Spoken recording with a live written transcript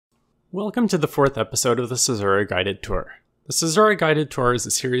Welcome to the fourth episode of the Caesura Guided Tour. The Caesura Guided Tour is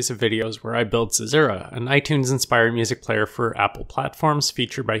a series of videos where I build Caesura, an iTunes-inspired music player for Apple platforms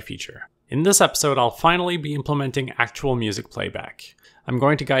feature by feature. In this episode, I'll finally be implementing actual music playback. I'm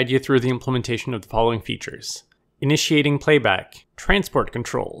going to guide you through the implementation of the following features: initiating playback, transport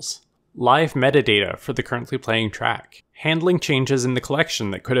controls, live metadata for the currently playing track, handling changes in the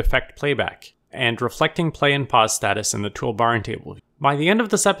collection that could affect playback, and reflecting play and pause status in the toolbar and table view. By the end of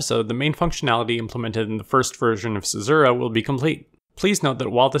this episode, the main functionality implemented in the first version of Caesura will be complete. Please note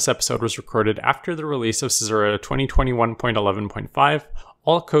that while this episode was recorded after the release of Caesura 2021.11.5,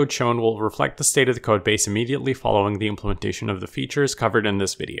 all code shown will reflect the state of the codebase immediately following the implementation of the features covered in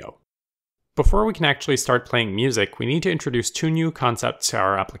this video. Before we can actually start playing music, we need to introduce two new concepts to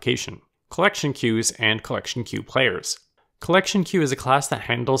our application: collection queues and collection queue players. Collection queue is a class that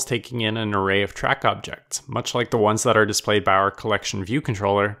handles taking in an array of track objects, much like the ones that are displayed by our collection view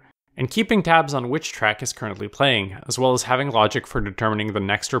controller, and keeping tabs on which track is currently playing, as well as having logic for determining the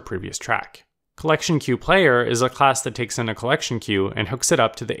next or previous track. Collection queue player is a class that takes in a collection queue and hooks it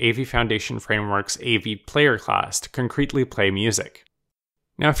up to the AV Foundation Framework's AV Player class to concretely play music.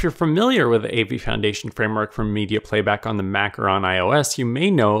 Now, if you're familiar with the AV Foundation Framework for media playback on the Mac or on iOS, you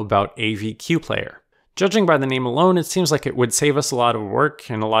may know about AV Queue Player. Judging by the name alone, it seems like it would save us a lot of work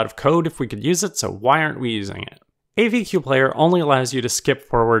and a lot of code if we could use it, so why aren't we using it? AV Queue Player only allows you to skip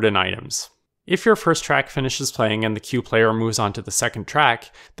forward in items. If your first track finishes playing and the queue player moves on to the second track,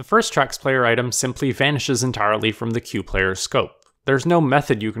 the first track's player item simply vanishes entirely from the queue player's scope. There's no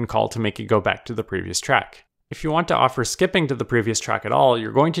method you can call to make it go back to the previous track. If you want to offer skipping to the previous track at all,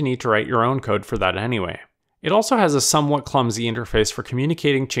 you're going to need to write your own code for that anyway. It also has a somewhat clumsy interface for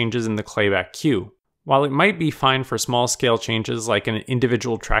communicating changes in the playback queue. While it might be fine for small-scale changes like an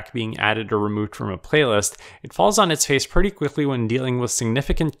individual track being added or removed from a playlist, it falls on its face pretty quickly when dealing with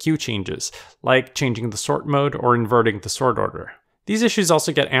significant queue changes, like changing the sort mode or inverting the sort order. These issues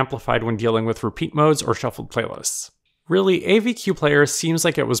also get amplified when dealing with repeat modes or shuffled playlists. Really, AV Queue Player seems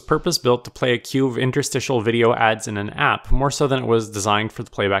like it was purpose-built to play a queue of interstitial video ads in an app, more so than it was designed for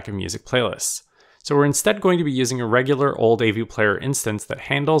the playback of music playlists. So we're instead going to be using a regular old AV Player instance that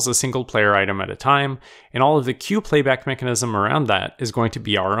handles a single player item at a time, and all of the queue playback mechanism around that is going to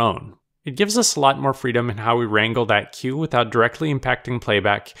be our own. It gives us a lot more freedom in how we wrangle that queue without directly impacting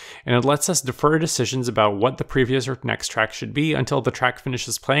playback, and it lets us defer decisions about what the previous or next track should be until the track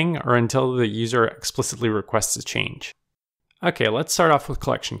finishes playing or until the user explicitly requests a change. Okay, let's start off with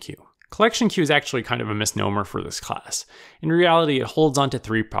collection queue. Collection queue is actually kind of a misnomer for this class. In reality, it holds onto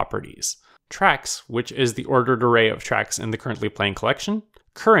three properties: tracks, which is the ordered array of tracks in the currently playing collection;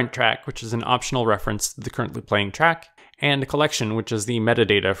 current track, which is an optional reference to the currently playing track; and collection, which is the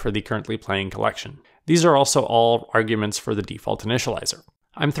metadata for the currently playing collection. These are also all arguments for the default initializer.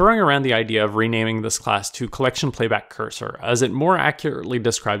 I'm throwing around the idea of renaming this class to Collection Playback Cursor, as it more accurately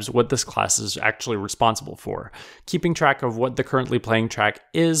describes what this class is actually responsible for, keeping track of what the currently playing track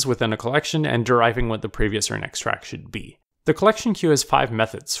is within a collection and deriving what the previous or next track should be. The collection queue has 5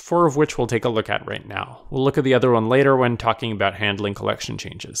 methods, 4 of which we'll take a look at right now. We'll look at the other one later when talking about handling collection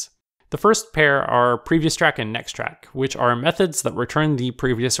changes. The first pair are previous track and next track, which are methods that return the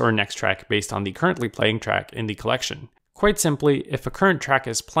previous or next track based on the currently playing track in the collection. Quite simply, if a current track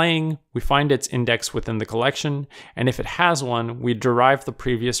is playing, we find its index within the collection, and if it has one, we derive the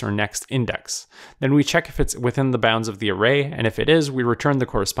previous or next index. Then we check if it's within the bounds of the array, and if it is, we return the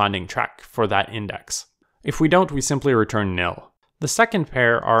corresponding track for that index. If we don't, we simply return nil. The second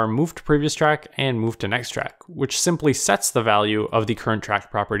pair are move to previous track and move to next track, which simply sets the value of the current track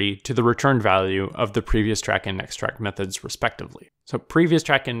property to the returned value of the previous track and next track methods respectively. So previous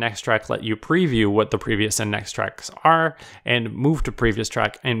track and next track let you preview what the previous and next tracks are, and move to previous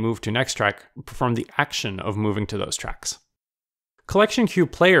track and move to next track perform the action of moving to those tracks. Collection queue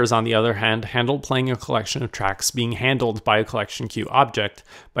players, on the other hand, handle playing a collection of tracks being handled by a collection queue object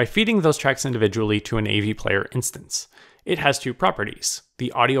by feeding those tracks individually to an AV Player instance. It has 2 properties: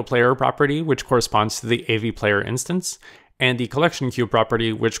 the audio player property, which corresponds to the AV Player instance, and the collection queue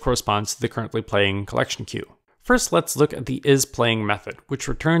property, which corresponds to the currently playing collection queue. First, let's look at the isPlaying method, which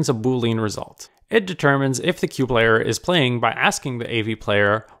returns a Boolean result. It determines if the queue player is playing by asking the AV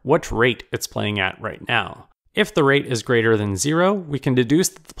Player what rate it's playing at right now. If the rate is greater than 0, we can deduce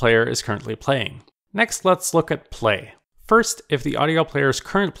that the player is currently playing. Next, let's look at play. First, if the audio player's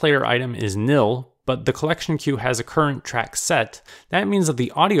current player item is nil, but the collection queue has a current track set, that means that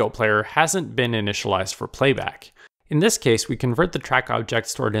the audio player hasn't been initialized for playback. In this case, we convert the track object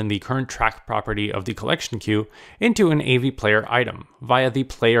stored in the current track property of the collection queue into an AV Player item via the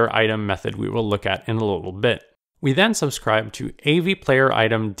player item method we will look at in a little bit. We then subscribe to AV player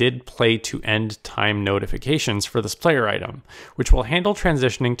item did play to end time notifications for this player item, which will handle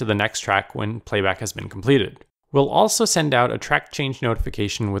transitioning to the next track when playback has been completed. We'll also send out a track change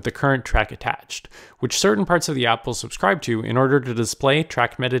notification with the current track attached, which certain parts of the app will subscribe to in order to display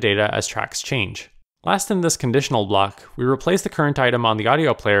track metadata as tracks change. Last in this conditional block, we replace the current item on the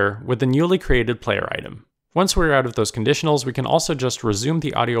audio player with the newly created player item. Once we're out of those conditionals, we can also just resume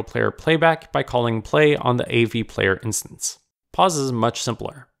the audio player playback by calling play on the AV player instance. Pause is much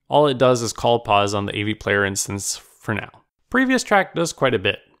simpler. All it does is call pause on the AV player instance for now. Previous track does quite a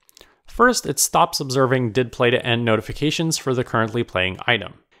bit. First, it stops observing did play to end notifications for the currently playing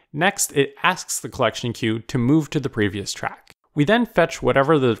item. Next, it asks the collection queue to move to the previous track. We then fetch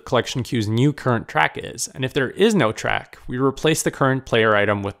whatever the collection queue's new current track is, and if there is no track, we replace the current player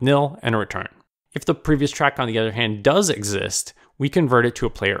item with nil and return. If the previous track, on the other hand, does exist, we convert it to a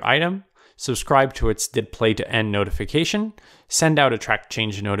player item, subscribe to its did play to end notification, send out a track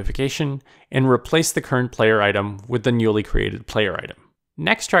change notification, and replace the current player item with the newly created player item.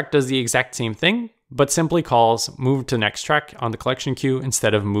 Next track does the exact same thing, but simply calls move to next track on the collection queue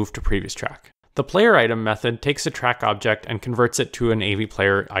instead of move to previous track. The player item method takes a track object and converts it to an AV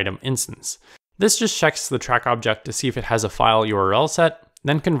player item instance. This just checks the track object to see if it has a file URL set,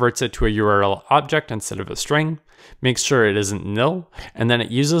 then converts it to a URL object instead of a string, makes sure it isn't nil, and then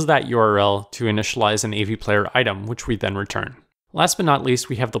it uses that URL to initialize an AV player item, which we then return. Last but not least,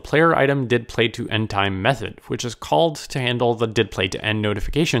 we have the player item did play to end time method, which is called to handle the did play to end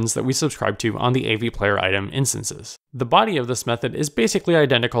notifications that we subscribe to on the AV player item instances. The body of this method is basically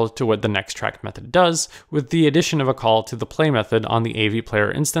identical to what the next track method does, with the addition of a call to the play method on the AV player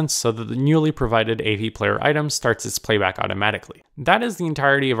instance so that the newly provided AV player item starts its playback automatically. That is the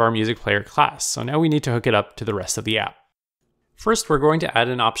entirety of our music player class, so now we need to hook it up to the rest of the app. First, we're going to add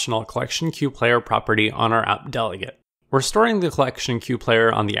an optional collection queue player property on our app delegate. We're storing the collection queue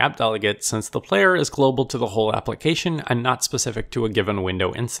player on the app delegate since the player is global to the whole application and not specific to a given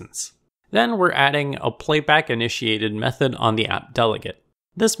window instance. Then we're adding a playback initiated method on the app delegate.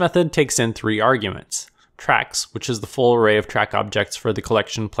 This method takes in 3 arguments: tracks, which is the full array of track objects for the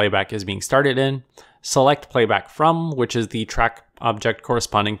collection playback is being started in; select playback from, which is the track object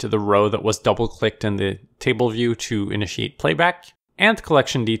corresponding to the row that was double-clicked in the table view to initiate playback; and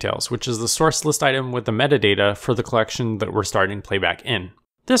collection details, which is the source list item with the metadata for the collection that we're starting playback in.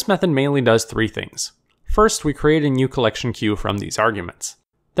 This method mainly does 3 things. First, we create a new collection queue from these arguments.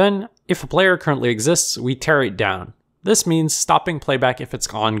 Then, if a player currently exists, we tear it down. This means stopping playback if it's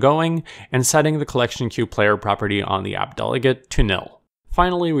ongoing and setting the collection queue player property on the app delegate to nil.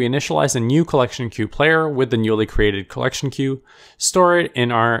 Finally, we initialize a new collection queue player with the newly created collection queue, store it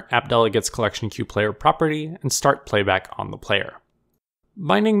in our app delegate's collection queue player property, and start playback on the player.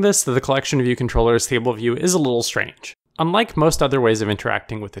 Binding this to the collection view controller's table view is a little strange. Unlike most other ways of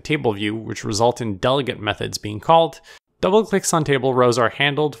interacting with the table view, which result in delegate methods being called, double clicks on table rows are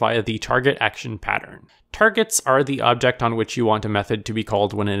handled via the target action pattern. Targets are the object on which you want a method to be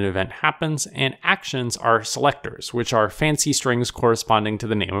called when an event happens, and actions are selectors, which are fancy strings corresponding to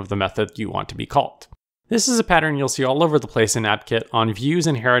the name of the method you want to be called. This is a pattern you'll see all over the place in AppKit on views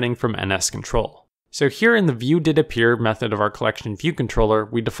inheriting from NSControl. So here in the viewDidAppear method of our collection view controller,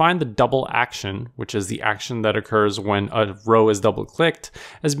 we define the double action, which is the action that occurs when a row is double-clicked,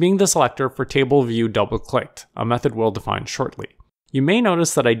 as being the selector for table view double-clicked, a method we'll define shortly. You may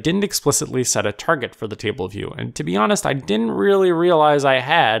notice that I didn't explicitly set a target for the table view, and to be honest, I didn't really realize I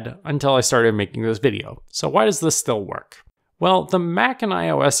had until I started making this video. So why does this still work? Well, the Mac and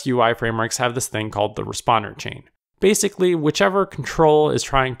iOS UI frameworks have this thing called the responder chain. Basically, whichever control is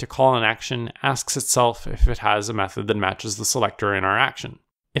trying to call an action asks itself if it has a method that matches the selector in our action.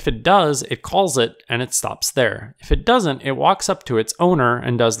 If it does, it calls it and it stops there. If it doesn't, it walks up to its owner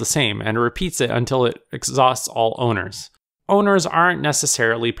and does the same, and repeats it until it exhausts all owners. Owners aren't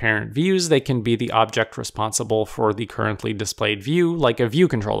necessarily parent views, they can be the object responsible for the currently displayed view, like a view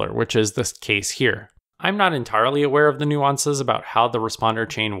controller, which is this case here. I'm not entirely aware of the nuances about how the responder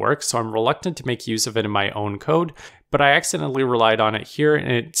chain works, so I'm reluctant to make use of it in my own code, but I accidentally relied on it here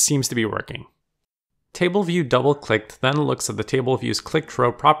and it seems to be working. Table view double-clicked then looks at the table view's clicked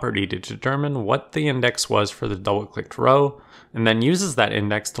row property to determine what the index was for the double-clicked row, and then uses that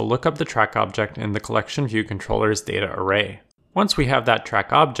index to look up the track object in the collection view controller's data array. Once we have that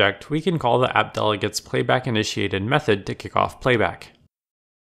track object, we can call the app delegate's playback initiated method to kick off playback.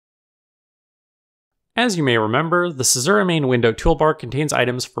 As you may remember, the Caesura main window toolbar contains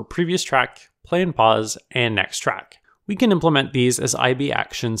items for previous track, play and pause, and next track. We can implement these as IB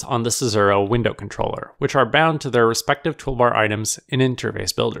actions on the Caesura window controller, which are bound to their respective toolbar items in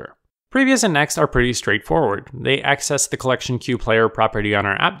Interface Builder. Previous and next are pretty straightforward. They access the collection queue player property on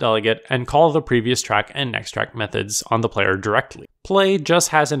our app delegate and call the previous track and next track methods on the player directly. Play just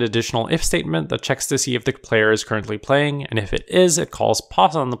has an additional if statement that checks to see if the player is currently playing, and if it is, it calls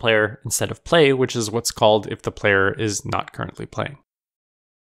pause on the player instead of play, which is what's called if the player is not currently playing.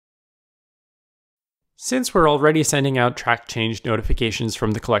 Since we're already sending out track change notifications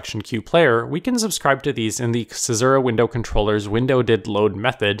from the collection queue player, we can subscribe to these in the Caesura window controller's window.didLoad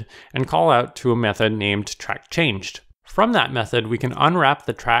method and call out to a method named track changed. From that method, we can unwrap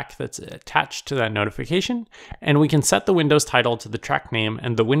the track that's attached to that notification, and we can set the Windows title to the track name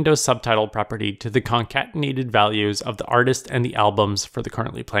and the Windows subtitle property to the concatenated values of the artist and the albums for the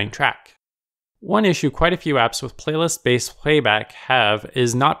currently playing track. One issue quite a few apps with playlist-based playback have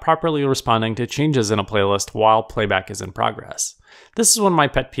is not properly responding to changes in a playlist while playback is in progress. This is one of my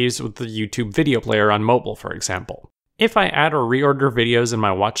pet peeves with the YouTube video player on mobile, for example. If I add or reorder videos in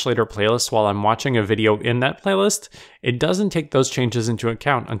my Watch Later playlist while I'm watching a video in that playlist, it doesn't take those changes into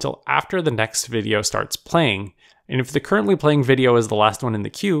account until after the next video starts playing, and if the currently playing video is the last one in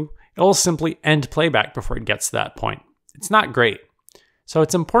the queue, it'll simply end playback before it gets to that point. It's not great. So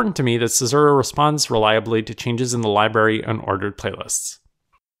it's important to me that Caesura responds reliably to changes in the library and ordered playlists.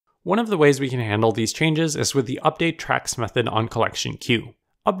 One of the ways we can handle these changes is with the update tracks method on collection queue.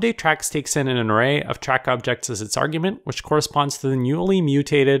 Update tracks takes in an array of track objects as its argument, which corresponds to the newly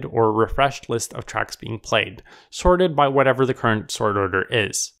mutated or refreshed list of tracks being played, sorted by whatever the current sort order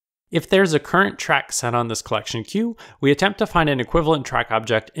is. If there's a current track set on this collection queue, we attempt to find an equivalent track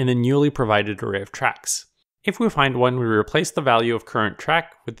object in the newly provided array of tracks. If we find one, we replace the value of current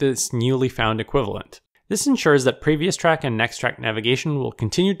track with this newly found equivalent. This ensures that previous track and next track navigation will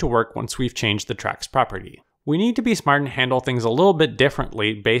continue to work once we've changed the track's property. We need to be smart and handle things a little bit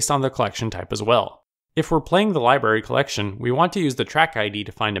differently based on the collection type as well. If we're playing the library collection, we want to use the track ID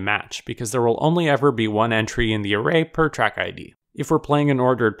to find a match, because there will only ever be one entry in the array per track ID. If we're playing an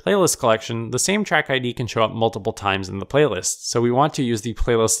ordered playlist collection, the same track ID can show up multiple times in the playlist, so we want to use the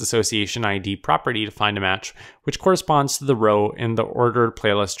playlist association ID property to find a match, which corresponds to the row in the ordered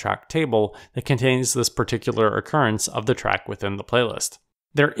playlist track table that contains this particular occurrence of the track within the playlist.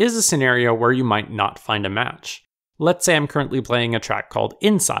 There is a scenario where you might not find a match. Let's say I'm currently playing a track called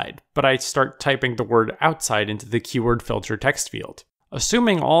Inside, but I start typing the word outside into the keyword filter text field.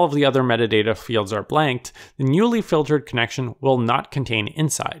 Assuming all of the other metadata fields are blanked, the newly filtered connection will not contain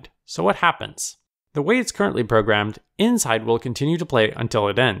Inside. So what happens? The way it's currently programmed, Inside will continue to play until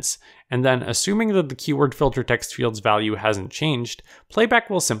it ends, and then assuming that the keyword filter text field's value hasn't changed, playback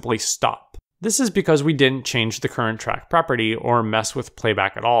will simply stop. This is because we didn't change the current track property or mess with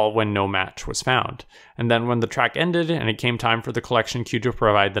playback at all when no match was found. And then when the track ended and it came time for the collection queue to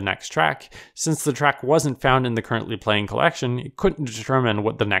provide the next track, since the track wasn't found in the currently playing collection, it couldn't determine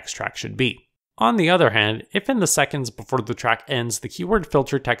what the next track should be. On the other hand, if in the seconds before the track ends the keyword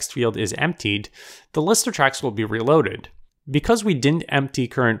filter text field is emptied, the list of tracks will be reloaded. Because we didn't empty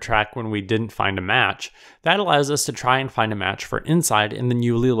current track when we didn't find a match, that allows us to try and find a match for Inside in the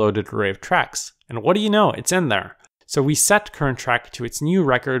newly loaded array of tracks. And what do you know? It's in there. So we set current track to its new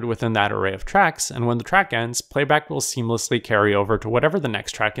record within that array of tracks, and when the track ends, playback will seamlessly carry over to whatever the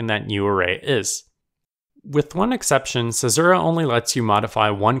next track in that new array is. With one exception, Caesura only lets you modify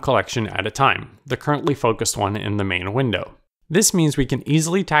one collection at a time, the currently focused one in the main window. This means we can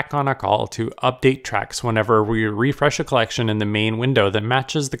easily tack on a call to update tracks whenever we refresh a collection in the main window that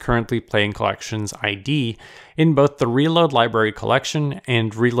matches the currently playing collection's ID in both the reload library collection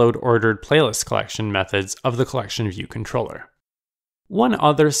and reload ordered playlist collection methods of the collection view controller. One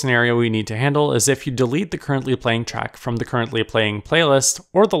other scenario we need to handle is if you delete the currently playing track from the currently playing playlist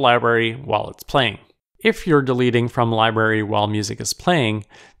or the library while it's playing. If you're deleting from library while music is playing,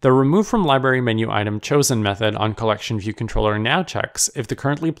 the remove from library menu item chosen method on collection view controller now checks if the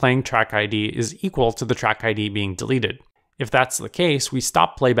currently playing track ID is equal to the track ID being deleted. If that's the case, we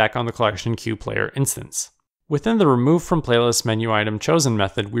stop playback on the collection queue player instance. Within the remove from playlist menu item chosen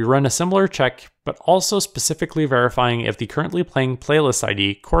method, we run a similar check, but also specifically verifying if the currently playing playlist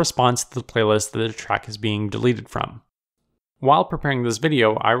ID corresponds to the playlist that the track is being deleted from. While preparing this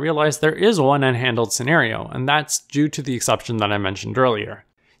video, I realized there is one unhandled scenario, and that's due to the exception that I mentioned earlier.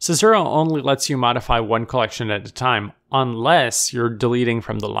 Caesura only lets you modify one collection at a time, unless you're deleting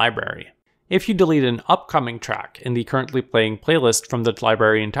from the library. If you delete an upcoming track in the currently playing playlist from the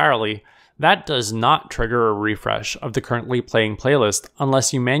library entirely, that does not trigger a refresh of the currently playing playlist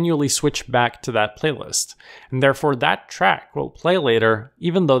unless you manually switch back to that playlist, and therefore that track will play later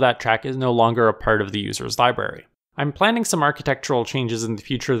even though that track is no longer a part of the user's library. I'm planning some architectural changes in the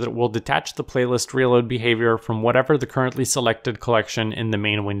future that will detach the playlist reload behavior from whatever the currently selected collection in the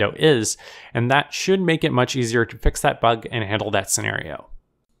main window is, and that should make it much easier to fix that bug and handle that scenario.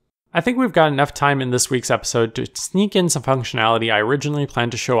 I think we've got enough time in this week's episode to sneak in some functionality I originally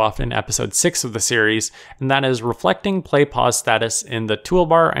planned to show off in episode 6 of the series, and that is reflecting play-pause status in the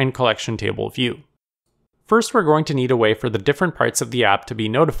toolbar and collection table view. First, we're going to need a way for the different parts of the app to be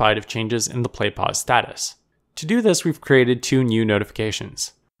notified of changes in the play-pause status. To do this, we've created 2 new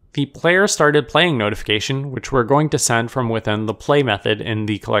notifications. The player started playing notification, which we're going to send from within the play method in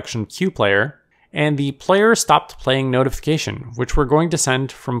the collection queue player, and the player stopped playing notification, which we're going to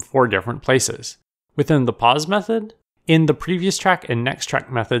send from 4 different places. Within the pause method, in the previous track and next track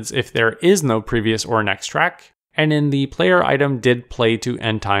methods if there is no previous or next track, and in the player item did play to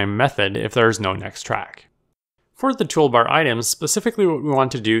end time method if there is no next track. For the toolbar items, specifically what we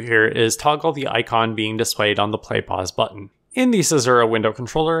want to do here is toggle the icon being displayed on the play pause button. In the Caesura window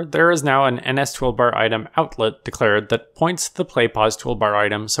controller, there is now an NS toolbar item outlet declared that points to the play pause toolbar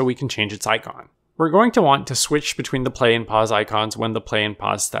item so we can change its icon. We're going to want to switch between the play and pause icons when the play and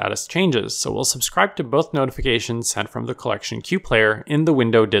pause status changes, so we'll subscribe to both notifications sent from the collection queue player in the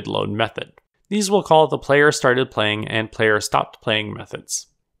window did load method. These will call the player started playing and player stopped playing methods.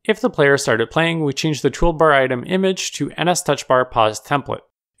 If the player started playing, we change the toolbar item image to NS touchbar pause template.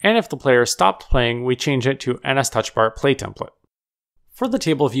 And if the player stopped playing, we change it to NS touchbar play template. For the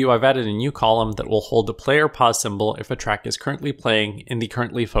table view, I've added a new column that will hold the player pause symbol if a track is currently playing in the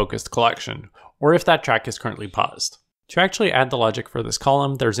currently focused collection, or if that track is currently paused. To actually add the logic for this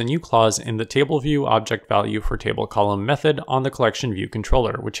column, there's a new clause in the table view object value for table column method on the collection view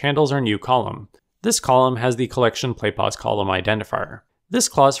controller, which handles our new column. This column has the collection play pause column identifier. This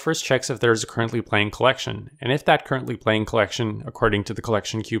clause first checks if there is a currently playing collection, and if that currently playing collection, according to the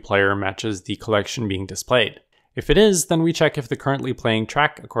collection queue player, matches the collection being displayed. If it is, then we check if the currently playing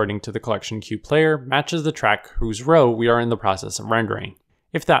track, according to the collection queue player, matches the track whose row we are in the process of rendering.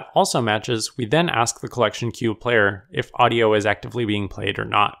 If that also matches, we then ask the collection queue player if audio is actively being played or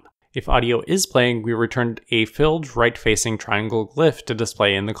not. If audio is playing, we return a filled right-facing triangle glyph to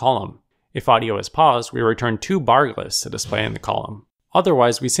display in the column. If audio is paused, we return 2 bar glyphs to display in the column.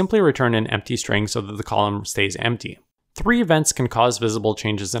 Otherwise, we simply return an empty string so that the column stays empty. 3 events can cause visible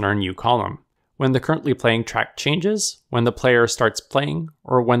changes in our new column: when the currently playing track changes, when the player starts playing,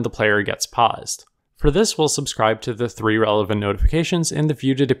 or when the player gets paused. For this, we'll subscribe to the 3 relevant notifications in the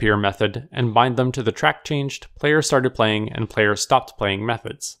viewDidAppear method and bind them to the track changed, player started playing, and player stopped playing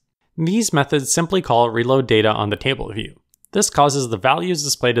methods. These methods simply call reload data on the table view. This causes the values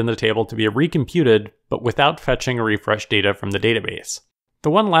displayed in the table to be recomputed, but without fetching or refresh data from the database. The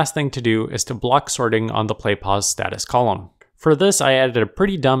one last thing to do is to block sorting on the play pause status column. For this, I added a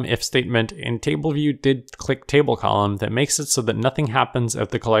pretty dumb if statement in table view did click table column that makes it so that nothing happens if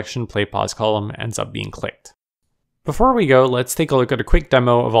the collection play pause column ends up being clicked. Before we go, let's take a look at a quick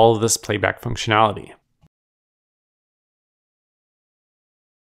demo of all of this playback functionality.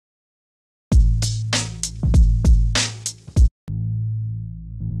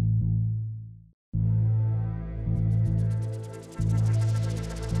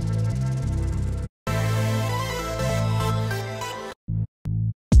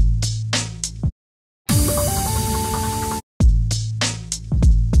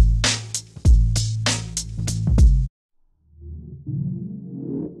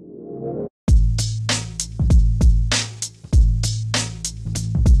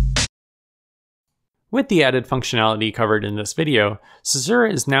 With the added functionality covered in this video,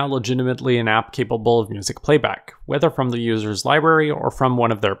 Caesura is now legitimately an app capable of music playback, whether from the user's library or from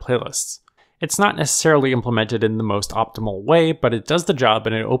one of their playlists. It's not necessarily implemented in the most optimal way, but it does the job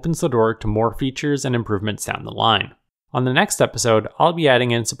and it opens the door to more features and improvements down the line. On the next episode, I'll be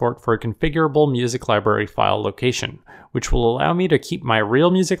adding in support for a configurable music library file location, which will allow me to keep my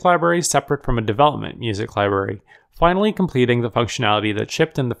real music library separate from a development music library, finally completing the functionality that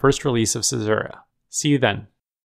shipped in the first release of Caesura. See you then.